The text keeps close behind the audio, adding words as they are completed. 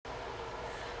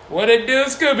What it do,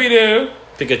 Scooby-Doo?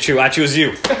 Pikachu, I choose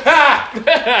you.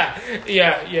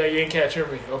 Yeah, you ain't catching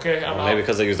me, okay? I'm Maybe out.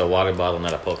 because I used a water bottle,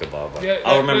 not a Pokeball. But Yeah,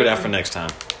 I'll remember that for next time.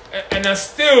 And I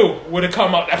still would have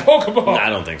come out that Pokeball. Nah, I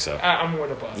don't think so. I'm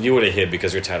worried about it. You would have hid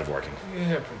because you're tired of working.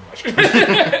 Yeah, pretty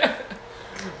much.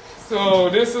 So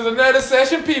this is another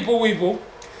session, people weeple.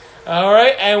 All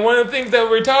right, and one of the things that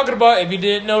we're talking about, if you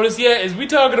didn't notice yet, is we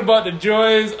talking about the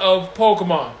joys of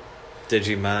Pokemon.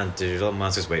 Digimon, Digital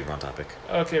Monsters. Wait, wrong topic.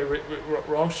 Okay,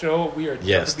 wrong show. We are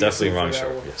Yes, definitely wrong for that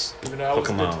show. one. Yes. Even though I was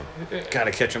Pokemon.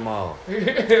 Gotta catch them all.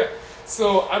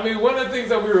 So, I mean, one of the things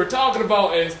that we were talking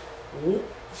about is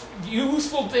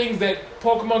useful things that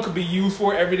Pokemon could be used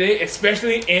for every day,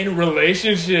 especially in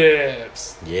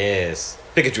relationships. Yes.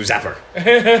 Pikachu Zapper.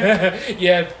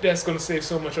 Yeah, that's going to save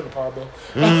so much on the power bill.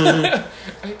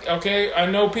 Okay, I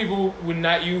know people would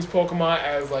not use Pokemon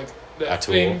as like A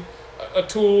tool. thing, a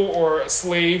tool or a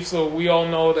slave. So we all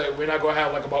know that we're not going to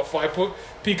have like about 5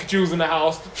 Pikachus in the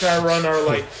house to try to run our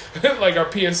like like our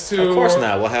PS2. Of course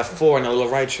not. We'll have 4 and a little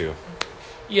Raichu.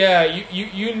 Yeah,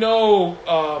 you know,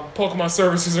 Pokemon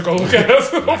services are going to look at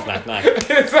us. Knock.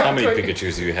 Exactly. How many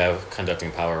Pikachus do you have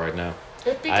conducting power right now?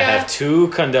 Pika. I have 2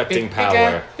 conducting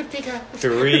power. Pika.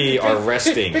 3 are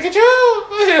resting. Pikachu!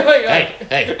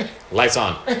 Hey, lights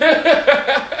on.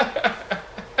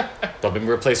 Don't be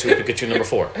replaced with Pikachu number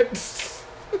 4.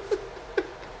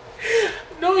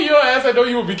 No, your ass, I know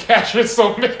you would be catching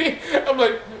so many. I'm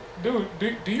like, dude,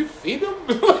 do you feed them?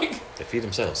 Like, They feed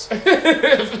themselves. feed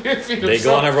They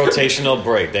go on a rotational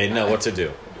break. They know what to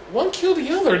do. One kill the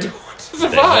other, dude, to They know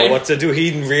survive. what to do. He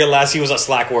didn't realize he was a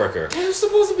slack worker. They're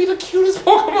supposed to be the cutest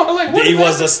Pokemon. Like, what He is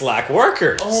was that? a slack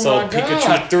worker. Oh So my God.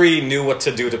 Pikachu 3 knew what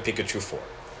to do to Pikachu 4.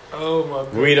 Oh my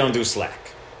god. We don't do slack.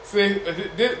 See,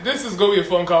 this is going to be a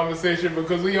fun conversation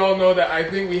because we all know that I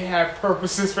think we have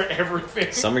purposes for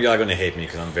everything. Some of y'all are going to hate me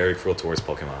because I'm very cruel towards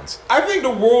Pokemons. I think the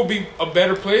world would be a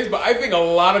better place, but I think a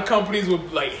lot of companies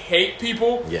would like hate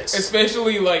people. Yes.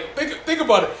 Especially like think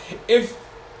about it.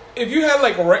 If you had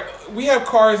like we have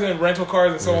cars and rental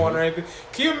cars and so on and everything.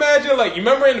 Can you imagine like you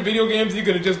remember in the video games you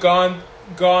could have just gone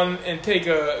and take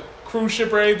a cruise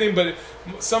ship or anything, but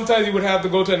sometimes you would have to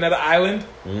go to another island.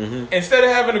 Mm-hmm. Instead of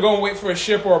having to go and wait for a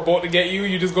ship or a boat to get you,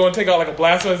 you just go and take out like a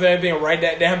Blastoise or anything and ride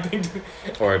that damn thing.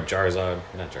 Or Charizard.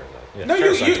 Not Charizard. Yeah, No,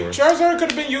 Charizard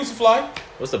could have been used to fly.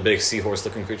 What's the big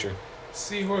seahorse-looking creature?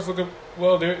 Seahorse looking.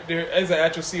 Well, there is an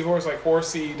actual seahorse like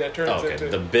Horsey that turns Oh, okay. into.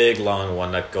 The big, long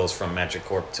one that goes from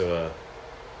Magikarp to a...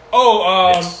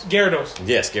 Yes. Gyarados.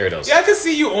 Yes, Gyarados. Yeah, I could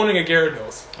see you owning a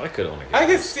Gyarados. I could own a Gyarados. I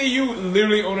could see you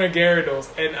literally owning a Gyarados,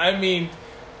 and I mean,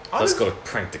 Let's honestly- go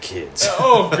prank the kids.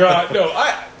 Oh God, no!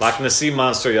 Loch Ness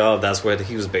Monster, y'all. That's what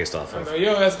he was based off I of. know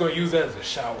yo, that's gonna use that as a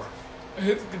shower.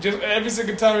 Just every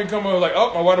single time we come over, like,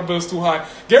 oh, my water bill's too high.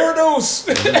 Gyarados.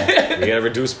 We gotta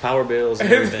reduce power bills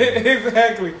and everything.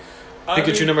 Exactly.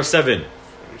 Pikachu number 7.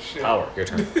 Shit. Power. Your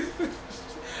turn.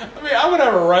 I mean, I would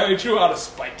have a Raichu out of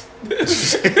spite.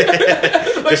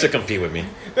 Just to compete with me.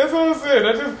 That's what I'm saying.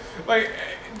 I just like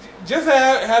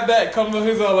have that come to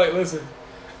his like, listen,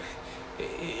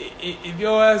 if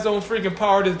your ass don't freaking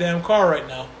power this damn car right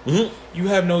now, you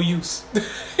have no use.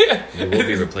 You will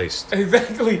be replaced.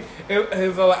 Exactly.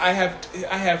 It's like, I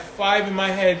have 5 in my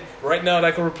head right now that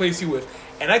I can replace you with,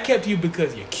 and I kept you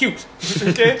because you're cute.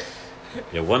 Okay.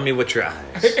 You won me with your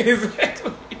eyes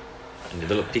Exactly. and your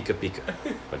little Pika Pika.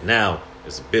 But now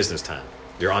it's business time.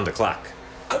 You're on the clock.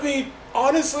 I mean,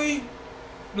 honestly,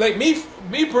 like me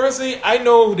personally, I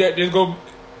know that there's go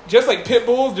just like pit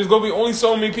bulls. There's gonna be only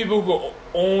so many people who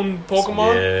own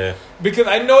Pokemon. Yeah. Because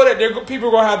I know that people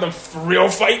are gonna have them real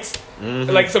fights,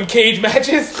 like some cage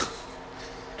matches.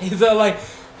 He's like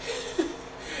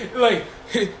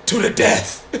to the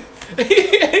death.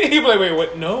 He'd be like, wait,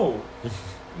 what?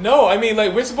 No, I mean,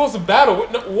 like, we're supposed to battle.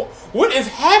 What is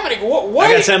happening? Why?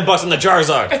 I got $10 on the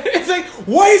Charizard. It's like,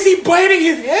 why is he biting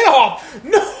his head off?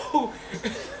 No.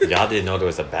 Y'all didn't know there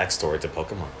was a backstory to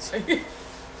Pokemons.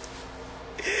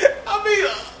 I mean,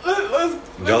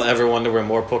 let's Y'all ever wonder where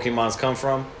more Pokemons come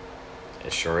from?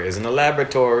 It sure is in the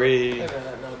laboratory. No,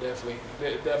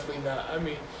 definitely not. I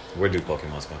mean, Where do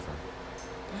Pokemons come from?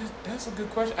 that's a good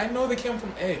question. I know they came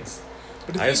from eggs.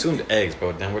 But I assumed eggs,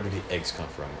 but then where did the eggs come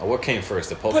from? Or what came first,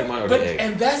 the Pokemon or the egg?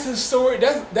 And that's the story.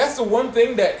 That's the one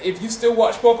thing that if you still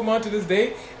watch Pokemon to this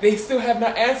day, they still have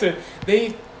not answered.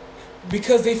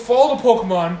 Because they follow the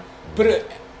Pokemon, but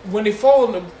when they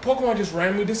follow the Pokemon, just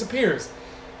randomly disappears.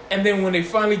 And then when they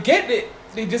finally get it,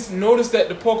 they just notice that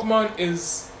the Pokemon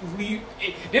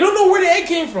they don't know where the egg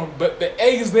came from, but the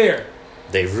egg is there.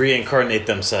 They reincarnate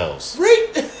themselves. Right?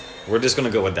 We're just going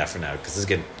to go with that for now because it's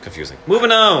getting confusing.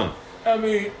 Moving on. I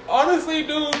mean, honestly,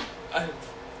 dude,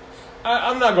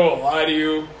 I'm not gonna lie to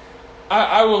you.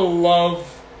 I would love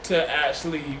to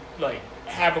actually like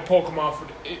have a Pokemon for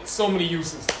so many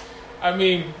uses. I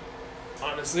mean,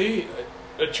 honestly,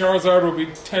 a Charizard would be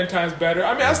 10 times better.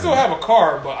 I mean, I still have a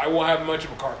car, but I won't have much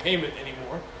of a car payment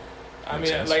anymore. I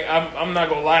Makes mean, sense. like I'm not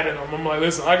gonna lie to them. I'm like,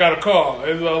 listen, I got a car.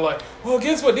 It's all like, well,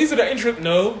 guess what? These are the interest.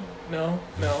 No.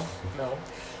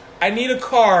 I need a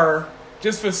car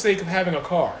just for the sake of having a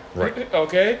car. Right.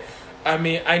 Okay. I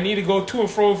mean, I need to go to and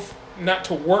fro, not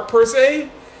to work per se,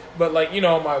 but like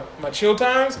my chill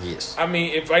times. Yes. I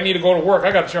mean, if I need to go to work,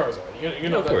 I got a Charizard. You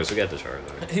know Of that. course, we got the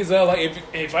Charizard. He's like,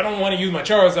 if I don't want to use my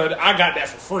Charizard, I got that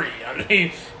for free. I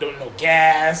mean, don't no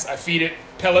gas. I feed it You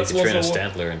pellets. can train a once in a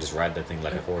Stantler and just ride that thing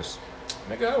like a horse.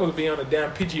 Nigga, I would be on a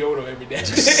damn Pidgeotto every day.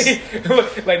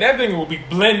 Like that thing will be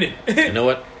blended. You know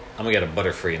what? I'm gonna get a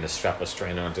Butterfree and just strap a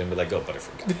strainer onto him and be like, go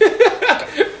Butterfree.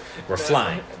 Go. We're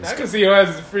flying. I can see your ass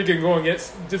is freaking going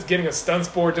just getting a stun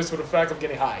spore just for the fact of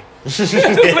getting high.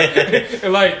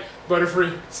 like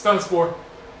Butterfree, stun spore.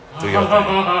 Do your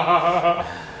thing.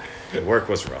 The work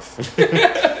was rough.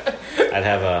 I'd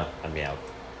have a meow.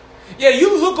 Yeah,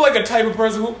 you look like a type of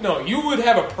person who you would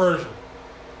have a Persian.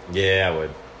 Yeah, I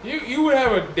would. You would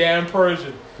have a damn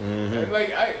Persian. Mm-hmm.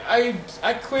 Like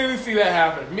I clearly see that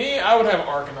happen. Me, I would have an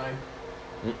Arcanine.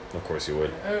 Of course you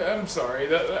would. I'm sorry,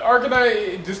 the Arcanine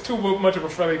is just too much of a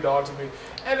friendly dog to me.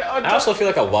 And I also feel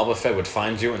like a Wobbuffet would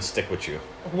find you and stick with you.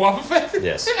 Wobbuffet.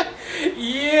 Yes.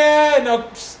 Yeah, no,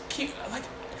 like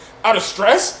out of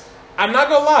stress. I'm not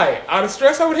gonna lie. Out of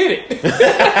stress, I would hit it.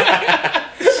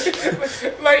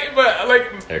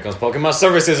 like. Here comes Pokemon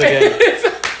Services again.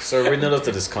 So we notice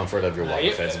the discomfort of your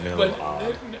Wobbuffets being a little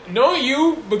odd. Knowing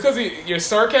you, because of your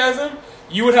sarcasm,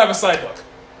 you would have a Psyduck.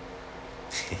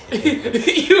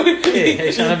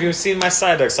 Hey, Sean, have you seen my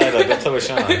Psyduck? Psyduck, go play with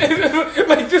Sean.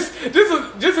 Like just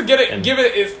to get it, give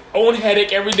it its own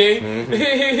headache every day. Mm-hmm.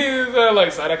 He's like,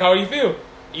 Psyduck, how do you feel?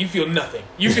 You feel nothing.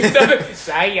 You feel nothing.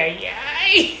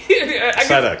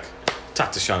 Psyduck,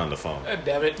 talk to Sean on the phone.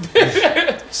 Damn it.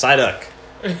 Psyduck.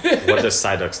 What does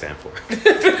Psyduck stand for?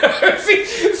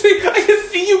 see, I can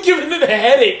see you giving it a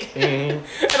headache,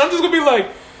 Mm-hmm. and I'm just gonna be like,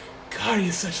 God,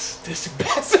 you're such a sadistic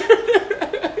bastard.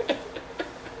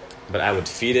 But I would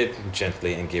feed it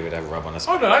gently and give it a rub on the Oh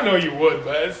spine. no, I know you would,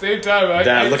 but at the same time,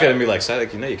 Then I look at him and be like,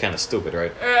 Psyduck, you're kind of stupid,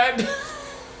 right?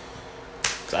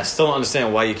 So I still don't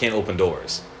understand why you can't open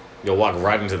doors. You'll walk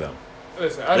right into them.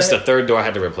 Listen, This is the third door I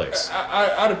had to replace.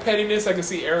 out of pettiness, I can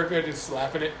see Erica just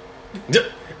slapping it.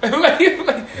 like You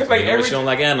every she don't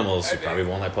like animals, she probably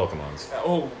won't like Pokemons.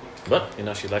 Oh, But,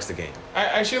 she likes the game.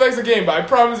 she likes the game, but I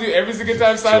promise you, every single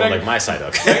time She won't Psyduck, like my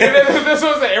Psyduck. that's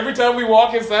what I'm saying. Every time we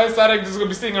walk inside, Psyduck just gonna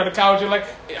be sitting on the couch and like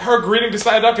her greeting to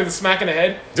Psyduck is a smack in the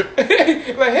head.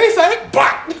 Like, hey Psyduck,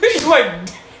 bop! Like,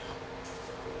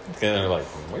 And they're like,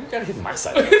 why you gotta hit my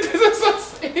Psyduck? that's what I'm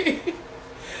saying.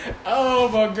 Oh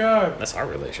my God. That's our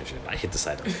relationship. I hit the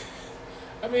Psyduck.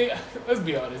 I mean, let's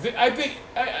be honest. I think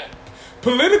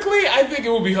politically, I think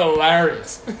it would be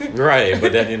hilarious. Right,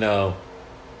 but then,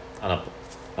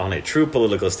 on a true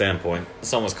political standpoint,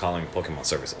 someone's calling Pokemon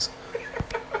Services.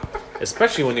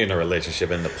 Especially when you're in a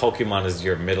relationship and the Pokemon is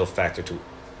your middle factor to,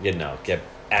 get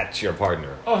at your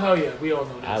partner. Oh hell yeah, we all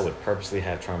know this. I would purposely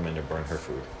have Charmander burn her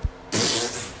food.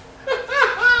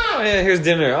 Oh yeah, here's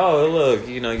dinner. Oh look,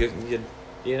 you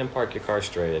didn't park your car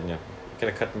straight, and you could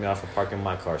have cut me off for parking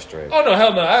my car straight. Oh no,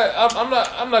 hell no! I'm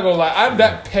not gonna lie. I'm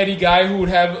that petty guy who would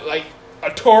have like a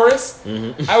Taurus.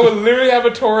 Mm-hmm. I would literally have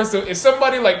a Taurus. So if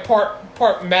somebody like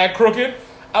part mad crooked,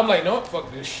 I'm like, no,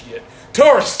 fuck this shit.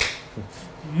 Taurus,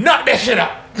 knock that shit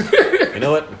out. You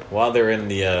know what? While they're in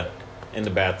the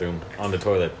bathroom on the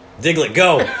toilet, Diglett,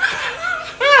 go!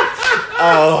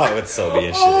 Oh, I would so be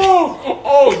in shit.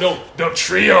 Oh no, the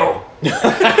trio.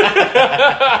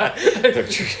 The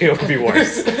trio would be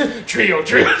worse. Trio.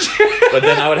 But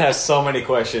then I would have so many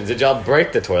questions. Did y'all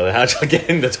break the toilet? How'd y'all get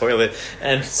in the toilet?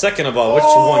 And second of all, which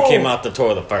one came out the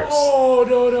toilet first? Oh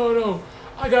no!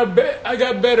 I got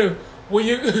better. When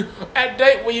you at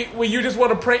date, when you just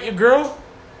want to prank your girl,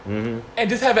 and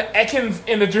just have an Ekans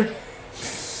in the drink.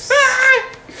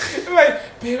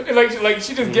 like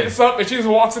she just gets up and she just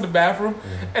walks in the bathroom,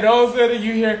 and all of a sudden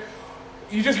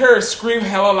you just hear her scream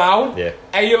hella loud. Yeah.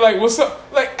 And you're like, what's up?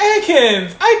 Like,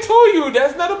 Ekans, I told you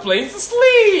that's not a place to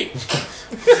sleep.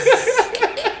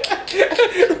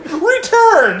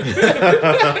 Return.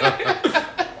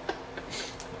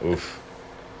 Oof.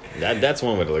 That's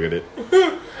one way to look at it.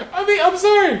 I mean, I'm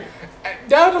sorry.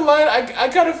 Down the line, I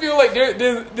kind of feel like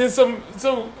there's some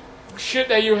shit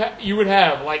that you would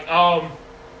have, like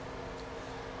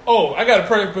Oh, I got a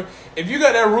perfect. If you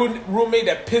got that roommate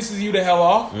that pisses you the hell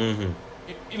off,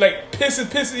 like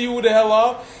pisses you the hell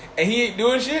off, and he ain't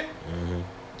doing shit,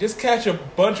 just catch a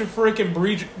bunch of freaking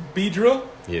Beedrill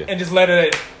and just let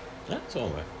it in. That's all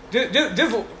right.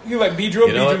 Just you like Beedrill.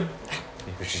 You know what?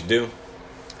 What you should do?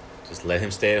 Just let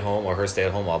him stay at home or her stay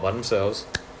at home all by themselves.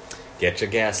 Get your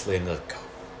gas lid and go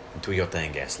do your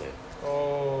thing, gas lid.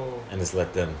 Oh. And just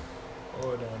let them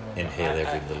inhale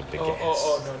every little bit of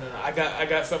gas. No. I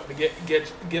got something to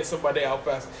get somebody out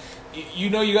fast. You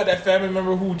know, you got that family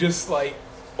member who just like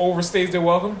overstays their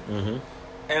welcome,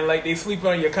 and like they sleep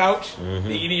on your couch,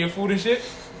 they eating your food and shit,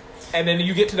 and then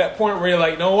you get to that point where you're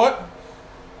like, you know what?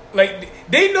 Like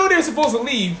they know they're supposed to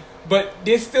leave, but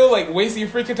they're still like wasting your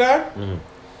freaking time.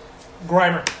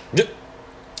 Grimer.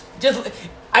 Just,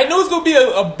 I know it's gonna be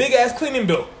a big ass cleaning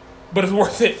bill, but it's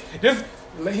worth it. Just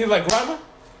he's like, Grimer,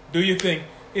 do your thing.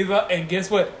 He's like, and guess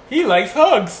what? He likes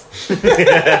hugs.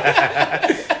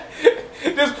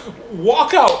 Just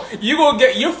walk out. You gonna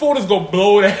get your phone is gonna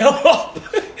blow the hell up.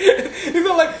 He's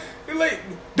like,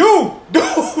 dude,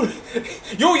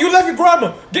 yo, you left your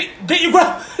grandma. Get your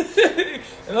grandma.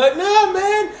 And like, nah,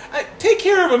 man, take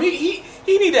care of him. He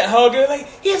need that hug. And like,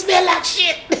 he smell like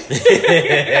shit.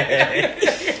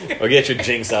 Or get your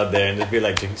Jinx out there and just be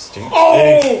like, Jinx.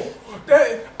 Oh,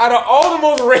 out of all the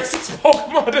most racist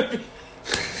Pokemon to be.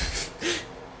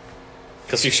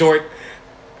 Because she's short.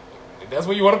 That's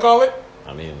what you want to call it?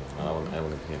 I mean, I don't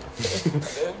you know.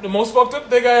 The most fucked up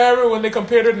thing I ever when they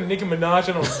compared her to Nicki Minaj,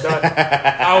 and I was done.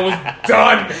 I was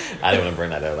done. I didn't want to bring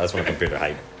that up. That's when I compared her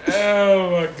height.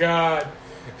 Oh my god,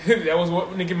 that was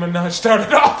what Nicki Minaj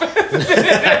started off as.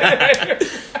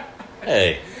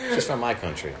 Hey, she's from my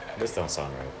country. This don't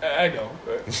sound right. I know.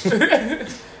 Yeah, but she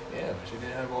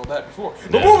didn't have all that before.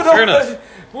 But Yeah, fair enough.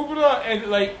 Moving on, and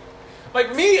like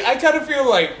me, I kind of feel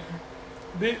like.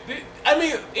 I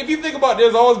mean, if you think about it,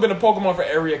 there's always been a Pokemon for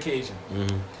every occasion.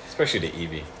 Especially the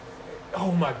Eevee.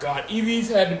 Oh my god, Eevees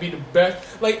had to be the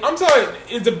best. Like, I'm sorry,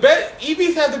 is the best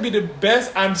Eevees had to be the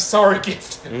best I'm sorry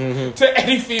gift to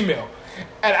any female.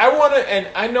 And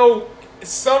I know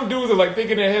some dudes are like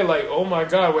thinking in their head like, oh my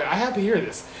god, wait, I have to hear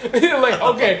this. Like,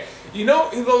 okay, you know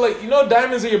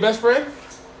diamonds are your best friend?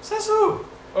 Says who?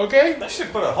 Okay? That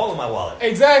should put a hole in my wallet.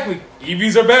 Exactly.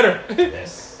 Eevees are better.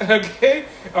 Yes. Okay?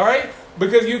 Alright?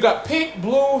 Because you got pink,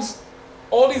 blues,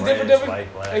 all these Red, different.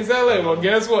 white, black. Exactly. Well,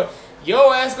 guess what?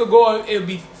 Yo ass could go. It'll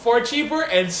be far cheaper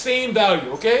and same value.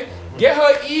 Okay. Get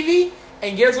her an Eevee,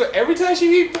 and guess what? Every time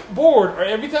she be bored or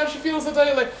every time she feels something,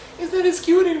 you're like, it's not as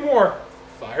cute anymore.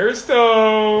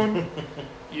 Firestone.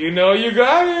 You know you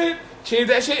got it. Change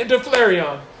that shit into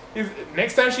Flareon.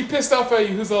 Next time she pissed off at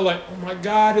you, who's all like, oh my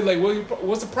god, like,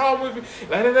 what's the problem with me?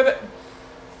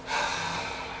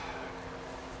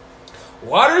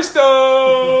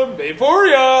 Waterstone,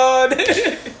 Vaporeon.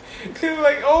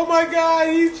 Like, oh my god,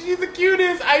 she's the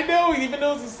cutest. I know, even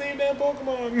though it's the same damn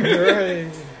Pokemon.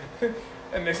 Right.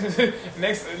 And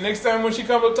next time when she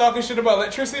comes up talking shit about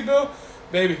electricity bill,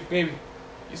 baby, you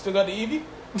still got the Eevee?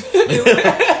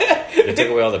 They took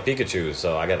away all the Pikachus,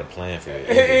 so I got a plan for you.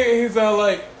 He's all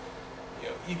like, yo,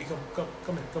 Eevee, come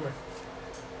here.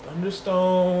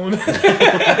 Thunderstone,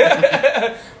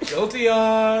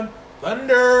 Jolteon.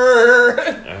 Thunder!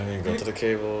 And go to the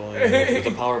cable, get the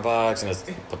power box, and just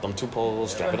put them 2 poles,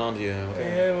 strap it onto you.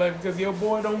 Okay. Yeah, like, because your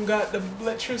boy don't got the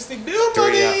electricity bill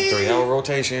money. 3-hour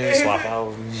rotation, swap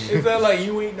out. Is that like,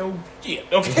 you ain't no shit,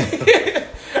 okay?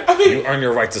 I mean, you earn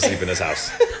your right to sleep in this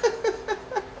house.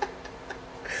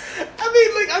 I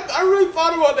mean, like, I really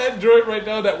thought about that joint right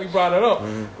now that we brought it up.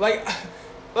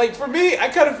 Like for me, I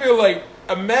kind of feel like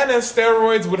a man on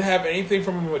steroids would have anything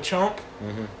from a Machamp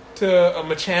to a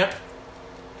Machamp.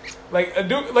 Like a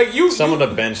dude, like you. Some of the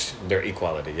bench, their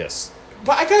equality, yes.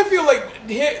 But I kind of feel like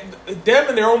them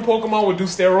and their own Pokemon would do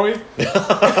steroids.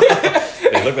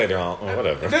 They look like they're on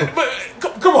whatever. But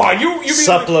come on, you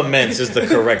supplements is the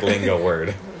correct lingo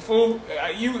word. Fool,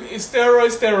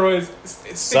 steroids,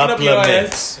 sticking up your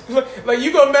ass. Like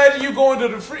you can imagine you going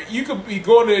to you could be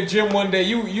going to a gym one day.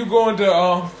 You going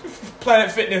to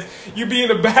Planet Fitness. You be in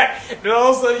the back, and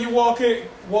all of a sudden you walk in.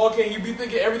 You be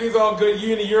thinking everything's all good.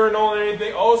 You in the urinal and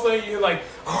everything. All of a sudden you're like,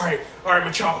 all right,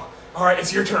 Machado. All right,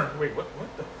 it's your turn. Wait, what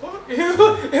the fuck?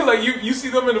 And like you see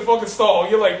them in the fucking stall.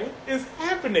 You're like, what is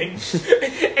happening?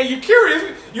 And you're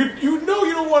curious. You know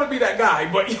you don't want to be that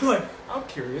guy, but you're like, I'm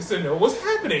curious to know what's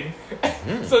happening.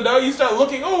 So now you start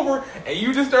looking over, and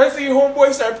you just start seeing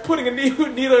homeboy start putting a needle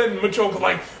in Machoke.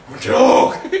 Like,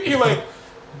 Machoke. You're like,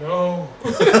 no,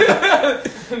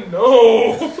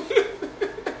 no.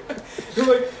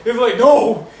 It's like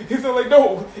no. He's like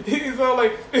no. He's all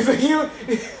like it's a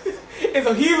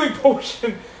healing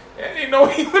potion. It ain't no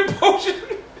healing potion.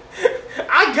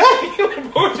 I got a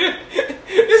healing potion.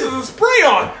 This is a spray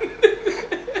on.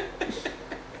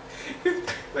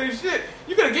 Like shit,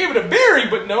 you could have gave it a berry,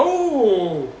 but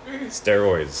no.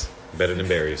 Steroids better than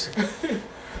berries.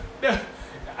 Yeah,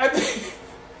 I think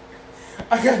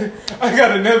I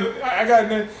got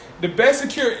another. The best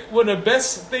security, one of the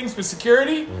best things for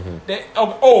security. That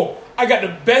I got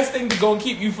the best thing to go and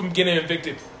keep you from getting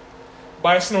evicted.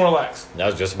 Buy a Snorlax. I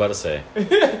was just about to say.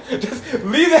 Just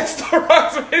leave that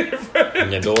Snorlax right in front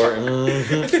of your door.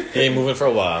 He ain't moving for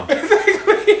a while.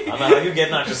 Exactly. I don't know how you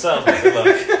getting out yourself. Good luck.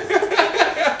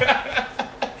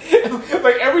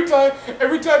 Like every time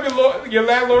your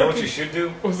landlord. You know what you should do?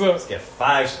 What's up? Let's get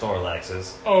 5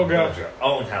 Snorlaxes. Oh god. Build your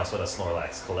own house with a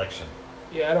Snorlax collection.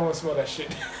 Yeah, I don't want to smell that shit.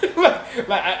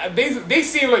 They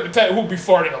seem like the type who'll be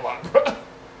farting a lot, bro. They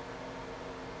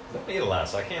don't need a lot,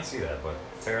 so I can't see that, but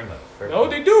fair enough. No,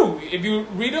 they do. If you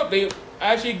read up, they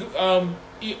actually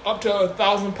eat up to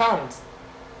 1,000 pounds.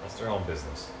 That's their own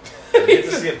business. You get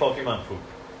to see a Pokemon poop.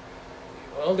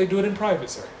 Well, they do it in private,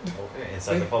 sir. Okay,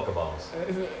 inside the Pokeballs.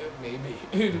 Maybe.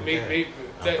 Okay. Maybe.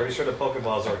 I'm pretty sure the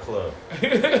Pokeballs are a club.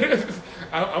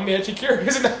 I'm actually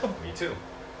curious now. Me too.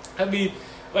 I mean,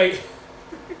 like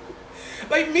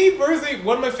me personally,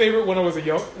 one of my favorite when I was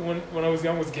young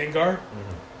was Gengar.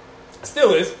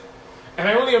 Still is, and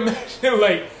I only imagine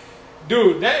like,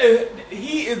 dude,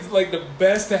 he is like the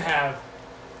best to have.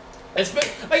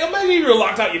 Like imagine if you're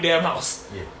locked out your damn house,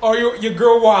 or your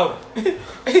girl wilding,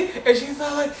 and she's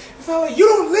not like you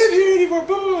don't live here anymore.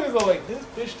 Blah, blah, blah. It's all like this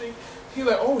bitch thing. He's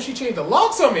like, oh, she changed the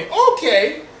locks on me.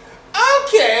 Okay,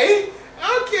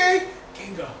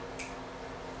 Gengar,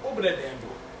 open that damn door.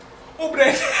 Open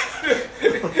that.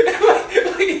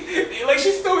 like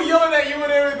she's still yelling at you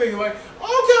and everything. Like,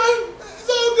 okay, it's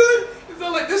all good. It's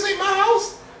all like this ain't my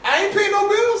house. I ain't paying no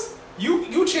bills.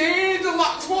 You changed the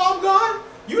locks while I'm gone.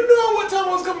 You know what time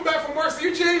I was coming back from work, so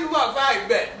you changed the locks. All right,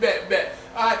 bet.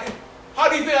 All right, how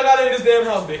do you think I got in this damn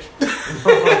house, bitch?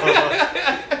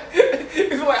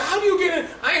 It's like, how do you get in?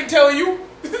 I ain't telling you.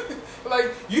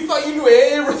 Like, you thought you knew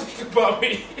everything about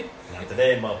me. Not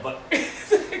today, motherfucker.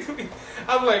 Exactly.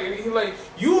 I'm like,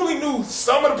 you only knew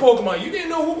some of the Pokemon. You didn't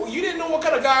know what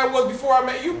kind of guy I was before I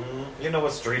met you. You know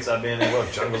what streets I've been in,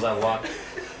 what jungles I walked,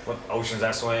 what oceans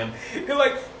I swam. You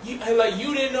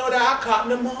didn't know that I caught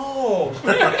them all.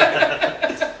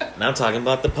 Now I'm talking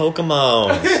about the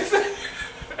Pokemon.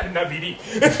 And not BD.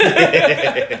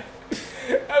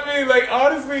 I mean, like,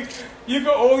 honestly, you can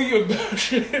only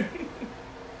imagine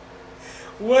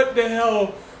what the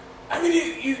hell. I mean,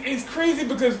 it's crazy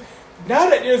because now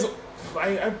that there's,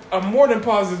 I'm more than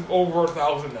positive over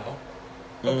 1,000 now.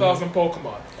 1,000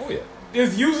 Pokemon. Oh, yeah.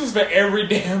 There's uses for every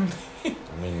damn thing.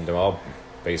 I mean, they're all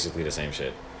basically the same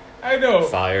shit. I know.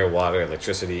 Fire, water,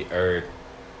 electricity, earth,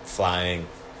 flying.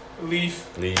 Leaf.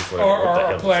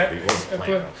 Or plant.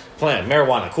 Plant.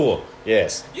 Marijuana. Cool.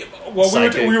 Yes. Yeah, well,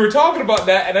 we were talking about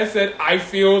that, and I said I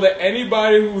feel that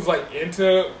anybody who's like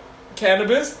into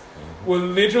cannabis will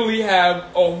literally have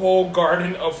a whole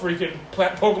garden of freaking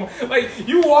plant Pokemon. Like,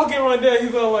 you walk in one day,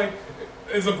 he's all like,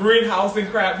 it's a greenhouse and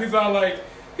crap. He's like,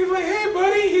 hey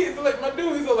buddy. He's like, my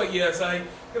dude. He's all like, yes, I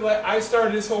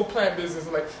started this whole plant business.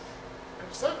 I'm like,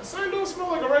 son don't smell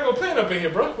like a regular plant up in here,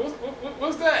 bro.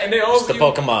 What's that? And they all it's the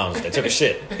Pokemons. They took a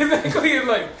shit. Exactly. It's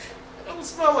like, it don't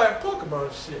smell like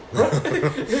Pokemon shit, bro.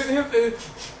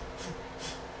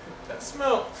 That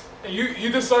smell. And you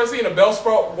just start seeing a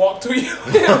Bellsprout walk to you.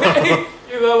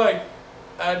 You're like,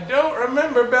 I don't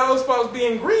remember Bellsprouts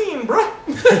being green, bro.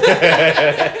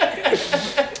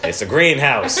 It's a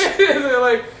greenhouse. They're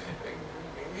like,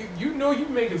 you know you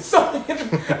making something.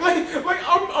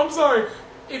 I'm sorry.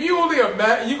 If you can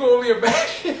only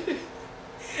imagine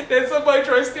that somebody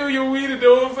try to steal your weed and then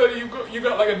all of a sudden you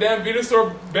got like a damn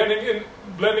Venusaur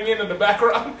blending in the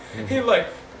background. He's like,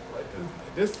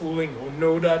 this fool ain't gonna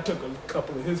know that I took a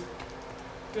couple of his.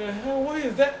 The hell? Why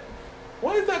is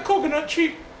that coconut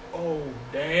cheap? Oh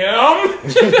damn!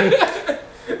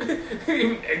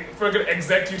 Freaking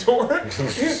executor.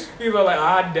 He's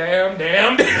like,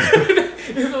 damn.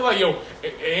 He's like, yo,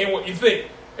 it ain't what you think.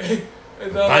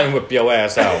 Fine, whip your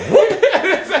ass out.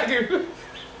 Exactly.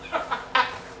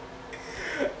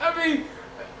 I mean,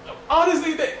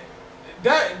 honestly,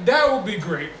 that would be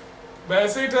great. But at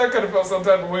the same time, I kind of felt some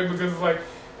type of way because it's like,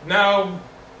 now,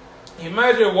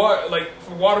 imagine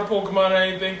for water Pokemon or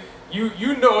anything,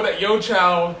 you know that your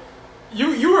child,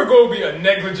 you are going to be a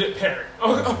negligent parent.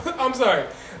 I'm sorry.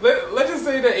 Let's just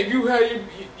say that if you had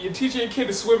you're teaching your kid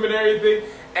to swim and everything,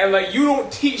 and like you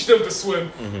don't teach them to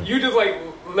swim, you just like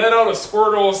let out a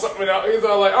Squirtle or something out. He's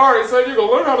all like, all right, son, you're going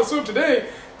to learn how to swim today.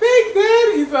 Thanks,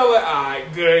 Dad. He's all like, all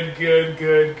right,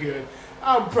 good.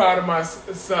 I'm proud of my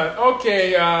son.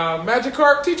 Okay,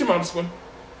 Magikarp, teach him how to swim.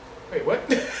 Wait, what?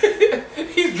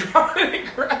 He's drowning in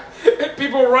crap. And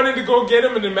people are running to go get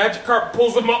him, and the Magikarp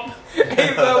pulls him up. And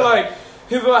he's like,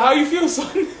 how you feel,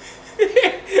 son?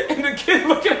 And the kid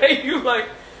looking at you like,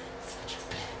 such a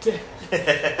bad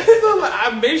dad. He's like, I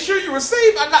made sure you were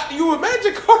safe. I got you a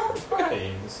Magikarp.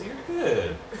 Right, so you're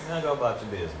good. Now go about your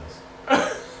business.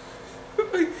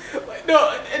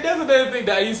 No, and that's another thing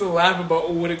that I used to laugh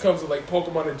about when it comes to like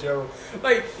Pokemon in general.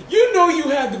 Like, you know, you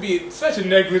have to be such a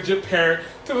negligent parent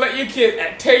to let your kid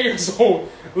at 10 years old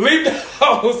leave the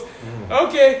house.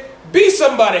 Okay, be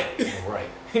somebody. Right.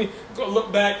 Go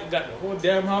look back, got the whole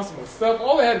damn house to myself.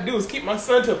 All I had to do was keep my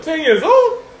son till 10 years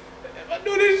old. If I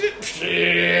do this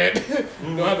shit,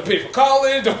 don't have to pay for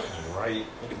college. Right.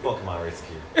 Pokemon race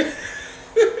kid.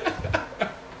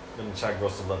 Then try to grow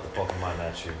some love the Pokemon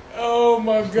at you. Oh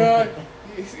my god.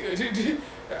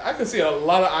 I can see a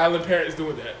lot of island parents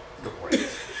doing that.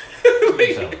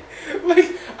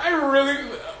 like I really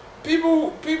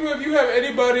people if you have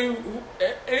anybody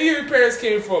any of your parents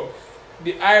came from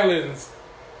the islands,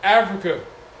 Africa,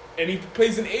 any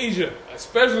place in Asia,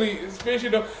 especially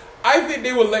though, I think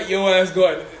they would let your ass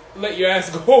go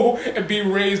and be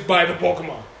raised by the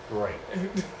Pokemon. Right.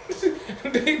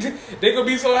 they could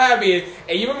be so happy.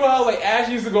 And you remember how like Ash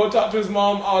used to go talk to his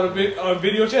mom on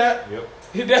video chat? Yep.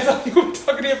 That's how you were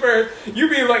talking to your parents. You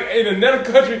be like in another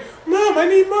country, Mom, I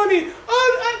need money.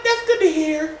 Oh, that's good to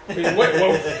hear. Wait,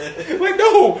 whoa. Like,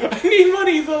 no, I need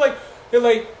money. So they're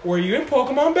like, were you in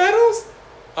Pokemon battles?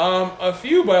 A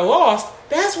few, but I lost.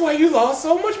 That's why you lost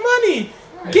so much money.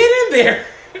 Right. Get in there.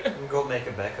 Go make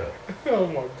it back up. Oh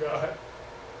my god.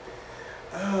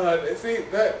 See,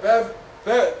 that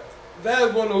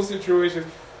is one of those situations.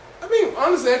 I mean,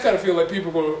 honestly, I kind of feel like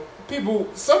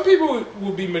some people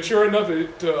will be mature enough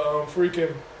to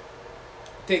freaking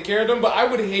take care of them, but I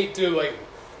would hate to like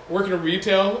work in a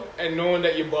retail and knowing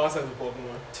that your boss has a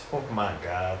Pokemon. Oh my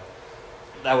god,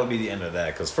 that would be the end of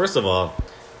that. Because first of all,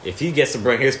 if he gets to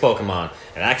bring his Pokemon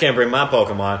and I can't bring my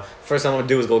Pokemon, first thing I'm gonna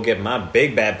do is go get my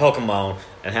big bad Pokemon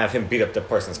and have him beat up the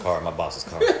person's car, my boss's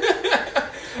car.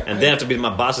 And then after beating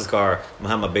my boss's car, I'm gonna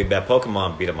have my big bad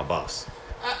Pokemon beat up my boss.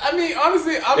 I mean,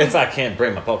 honestly, if I can't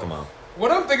bring my Pokemon. What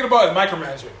I'm thinking about is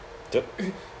micromanaging. Yep.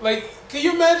 Like, can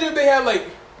you imagine if they had like,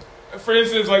 for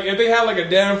instance, like if they had like a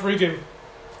damn freaking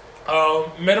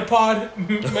Metapod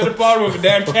with a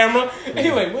damn camera, and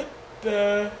you're like, what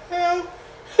the hell?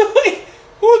 Like,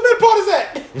 whose Metapod is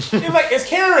that? You're like, it's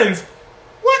Karen's.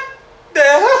 What the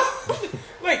hell?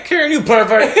 Like, Karen, you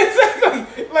pervert. Exactly.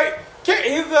 Like,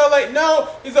 he's all like, no.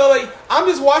 He's all like, I'm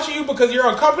just watching you because you're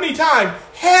on company time.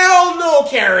 Hell no,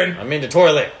 Karen. I'm in the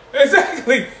toilet.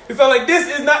 Exactly. It's all like, this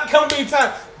is not company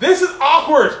time. This is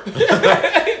awkward.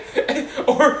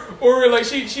 or like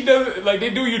she does, like they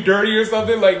do you dirty or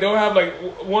something. Like they'll have like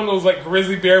one of those like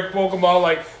grizzly bear Pokemon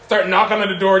like start knocking on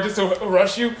the door just to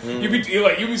rush you. You be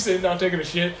sitting down taking a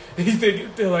shit. And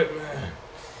they're like, man,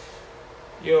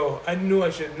 yo, I knew I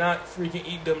should not freaking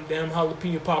eat them damn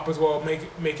jalapeno poppers while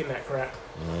making that crap.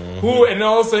 Ooh, and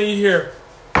all of a sudden you hear.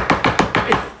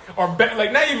 Or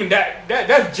like not even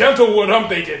that's gentle what I'm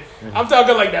thinking. I'm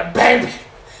talking like that bang.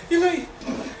 You're like,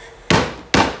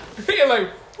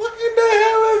 what in the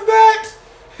hell is that?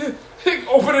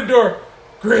 Open the door,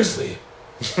 Grizzly.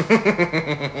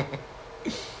 I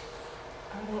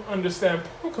don't understand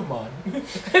Pokemon.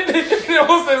 And all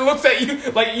of a sudden looks at you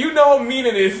like you know how mean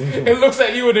it is. It looks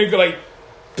at you and then like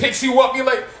picks you up. You're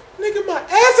like, nigga, my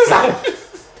ass is out.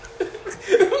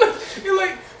 You're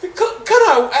like. Cut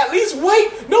out, at least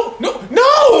wait. No. Like,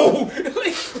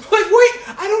 wait.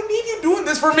 I don't need you doing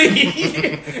this for me.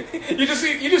 you just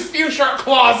feel sharp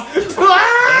claws.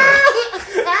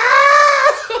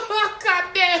 God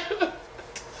damn.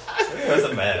 It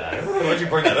doesn't matter. Why'd you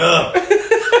bring that up?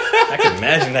 I can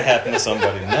imagine that happened to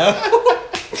somebody. No.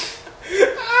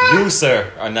 You,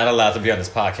 sir, are not allowed to be on this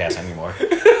podcast anymore.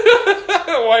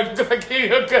 Why? Because I gave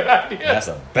you a good idea. That's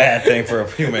a bad thing for a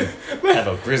human. Have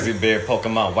a grizzly bear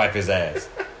Pokemon wipe his ass.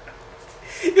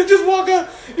 You just walk out.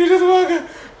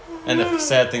 And the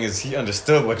sad thing is, he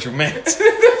understood what you meant.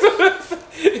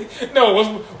 No,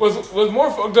 what's more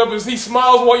fucked up is he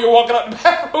smiles while you're walking out the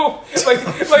bathroom.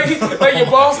 like your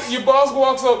boss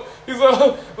walks up. He's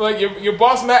all like your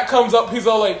boss Matt comes up. He's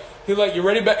like you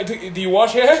ready back? Do you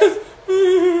wash your hands?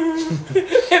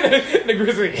 and the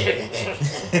grizzly.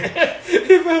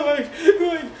 He's like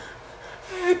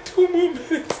I had 2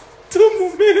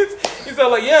 more minutes. He's all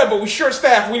like, yeah, but we short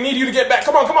staffed. We need you to get back.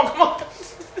 Come on.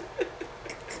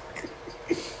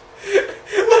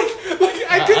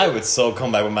 I would so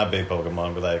come back with my big Pokemon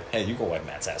and be like, hey, you go wipe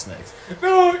Matt's ass next.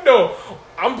 No.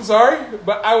 I'm sorry,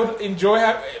 but I would enjoy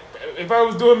if I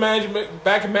was doing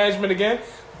back in management again,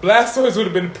 Blastoise would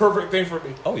have been the perfect thing for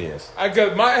me. Oh, yes.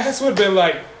 My ass would have been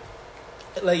like,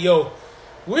 yo,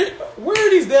 where are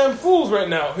these damn fools right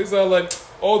now? He's all like,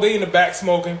 oh, they in the back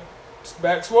smoking.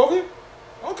 Back smoking?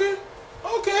 Okay.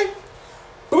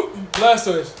 Boop,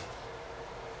 Blastoise.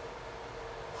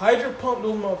 Hydro pump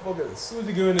those motherfuckers as soon as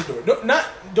you go in the door.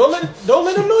 Don't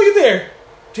let them know you're there.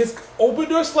 Just open the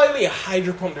door slightly and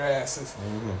hydro pump their asses.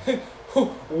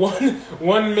 Mm-hmm.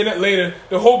 1 minute later,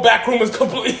 the whole back room is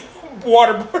completely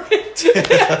waterboarded.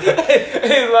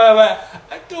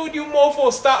 I told you,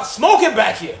 mofo, stop smoking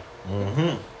back here.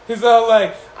 Mm-hmm. He's all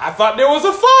like, I thought there was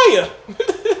a fire.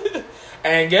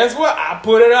 And guess what? I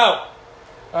put it out.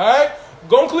 All right,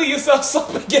 go and clean yourself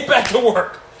up and get back to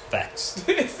work. Facts.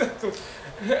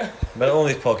 But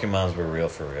only Pokemons were real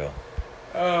for real.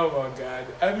 Oh my god!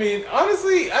 I mean,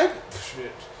 honestly, I'm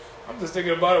just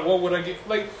thinking about it. What would I get?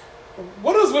 Like,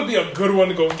 what else would be a good one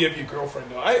to go give your girlfriend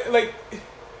though?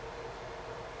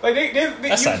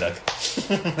 That's Psyduck.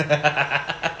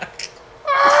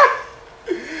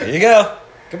 There you go.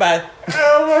 Goodbye.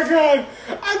 Oh my god!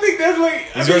 I think that's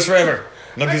like he's yours forever.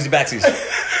 No doozy backsies.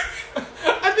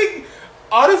 I think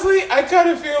honestly, I kind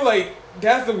of feel like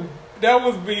that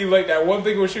would be like that one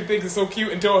thing where she thinks it's so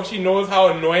cute until she knows how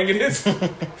annoying it is.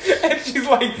 And she's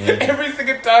like, every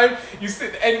single time you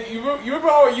sit, and you remember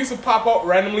how it used to pop out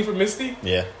randomly for Misty?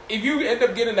 Yeah. If you end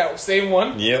up getting that same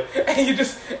one, yep. And you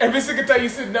just, every single time you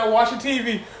sit down watching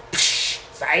TV,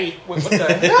 say, what the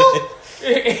hell?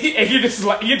 And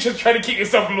you're just trying to keep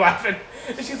yourself from laughing.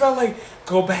 And she's all like,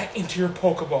 go back into your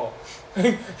Pokeball.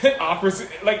 Awkward,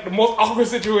 like the most awkward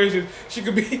situation. She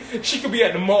could be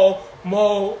at the mall,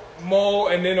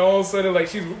 and then all of a sudden, like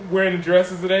she's wearing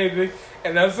dresses and everything,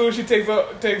 and as soon as she takes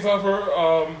off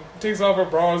her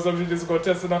bra or something, she just go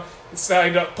test it out.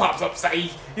 Psyduck pops up.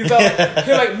 He's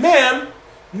like, ma'am,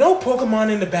 no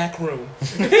Pokemon in the back room.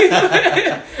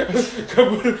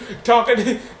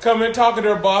 talking to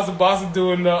her boss. The boss is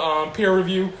doing the peer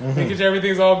review, making sure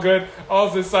everything's all good. All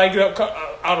of a sudden, Psyduck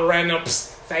out of random.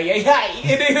 Say hi,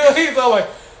 and then he's all like,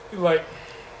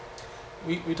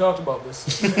 we talked about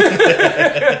this.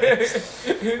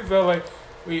 He's all like,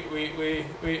 we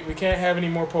can't have any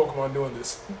more Pokemon doing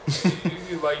this.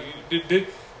 Like,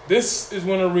 this is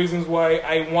one of the reasons why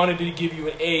I wanted to give you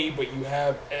an A, but you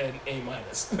have an A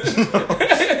minus.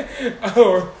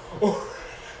 or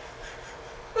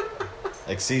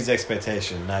exceeds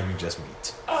expectation. Now you just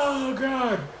meet. Oh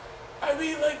god. I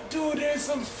mean, like, dude, there's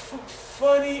some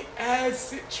funny ass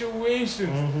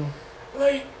situations. Mm-hmm.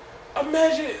 Like,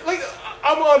 imagine, like,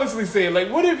 I'm honestly saying,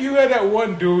 like, what if you had that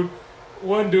one dude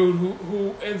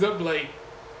who ends up like,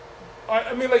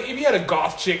 I mean, like, if you had a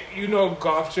goth chick,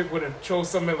 goth chick would have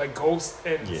chose something like Ghost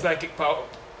and Psychic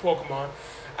Pokemon.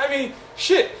 I mean,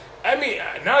 shit. I mean,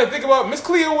 now I think about it, Miss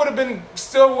Cleo would have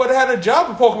had a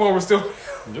job if Pokemon were still.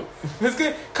 Nope. Miss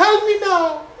Cleo, call me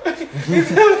now.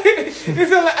 It's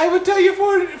like, I would tell you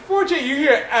fortune. You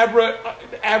hear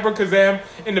Abracazam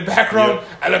in the background.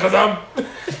 Yep. Alakazam.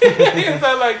 It's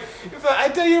like I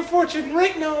tell you a fortune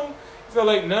right now. It's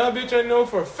like, nah, bitch, I know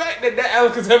for a fact that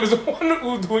Alakazam is the one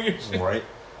who's doing your shit. Right.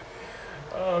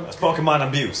 That's Pokemon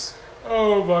abuse.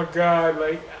 Oh my god,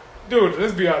 like, dude,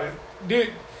 let's be honest,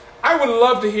 dude. I would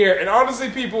love to hear, and honestly,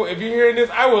 people, if you're hearing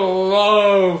this, I would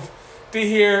love to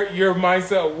hear your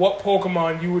mindset of what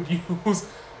Pokemon you would use.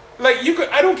 Like,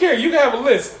 I don't care. You can have a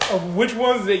list of which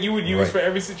ones that you would use for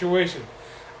every situation.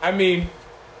 I mean,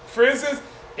 for instance,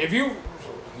 if you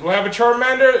have a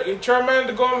Charmander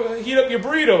to go and heat up your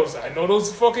burritos. I know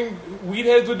those fucking weed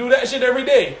heads would do that shit every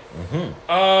day. Mm-hmm.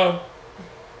 Now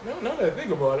that I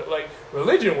think about it, like,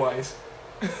 religion-wise.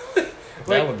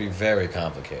 That would be very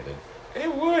complicated.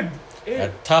 It would. A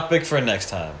topic for next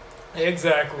time.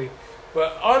 Exactly.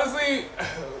 But honestly,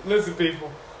 listen,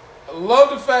 people, I love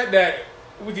the fact that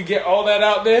we could get all that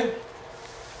out there.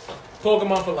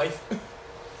 Pokemon for life.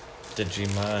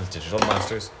 Digimon, digital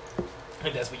monsters.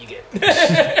 And that's what you get.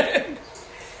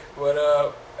 But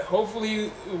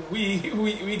hopefully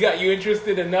we got you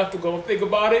interested enough to go think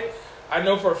about it. I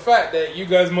know for a fact that you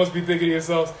guys must be thinking to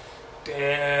yourselves,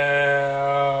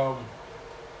 damn,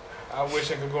 I wish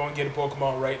I could go and get a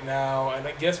Pokemon right now.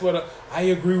 And guess what? I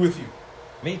agree with you.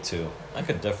 Me too. I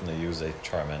could definitely use a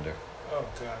Charmander. Oh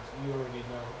god, you already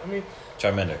know. I mean,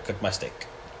 Charmander, cook my steak.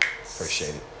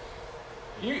 Appreciate it.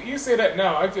 You say that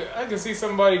now. I could see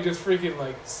somebody just freaking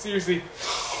like seriously.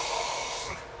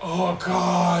 Oh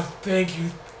god, thank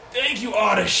you,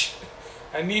 Oddish.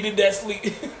 I needed that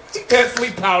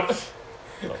sleep powder.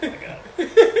 Oh my god.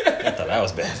 I thought that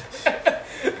was bad.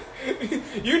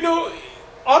 You know,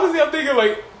 honestly, I'm thinking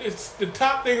like it's the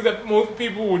top things that most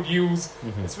people would use,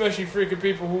 especially freaking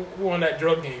people who on that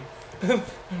drug game.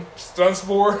 Stun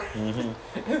spore.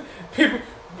 People,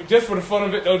 just for the fun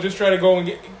of it, they'll just try to go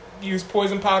and use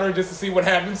poison powder just to see what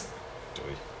happens.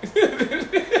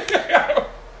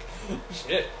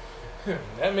 Shit.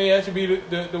 That may actually be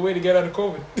the way to get out of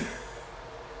COVID.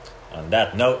 On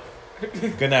that note,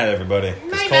 good night, everybody.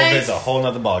 Because COVID's a whole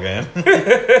nother ballgame.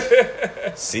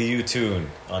 See you tuned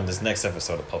on this next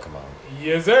episode of Pokemon.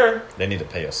 Yes, sir. They need to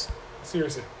pay us.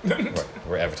 Seriously.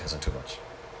 We're advertising too much.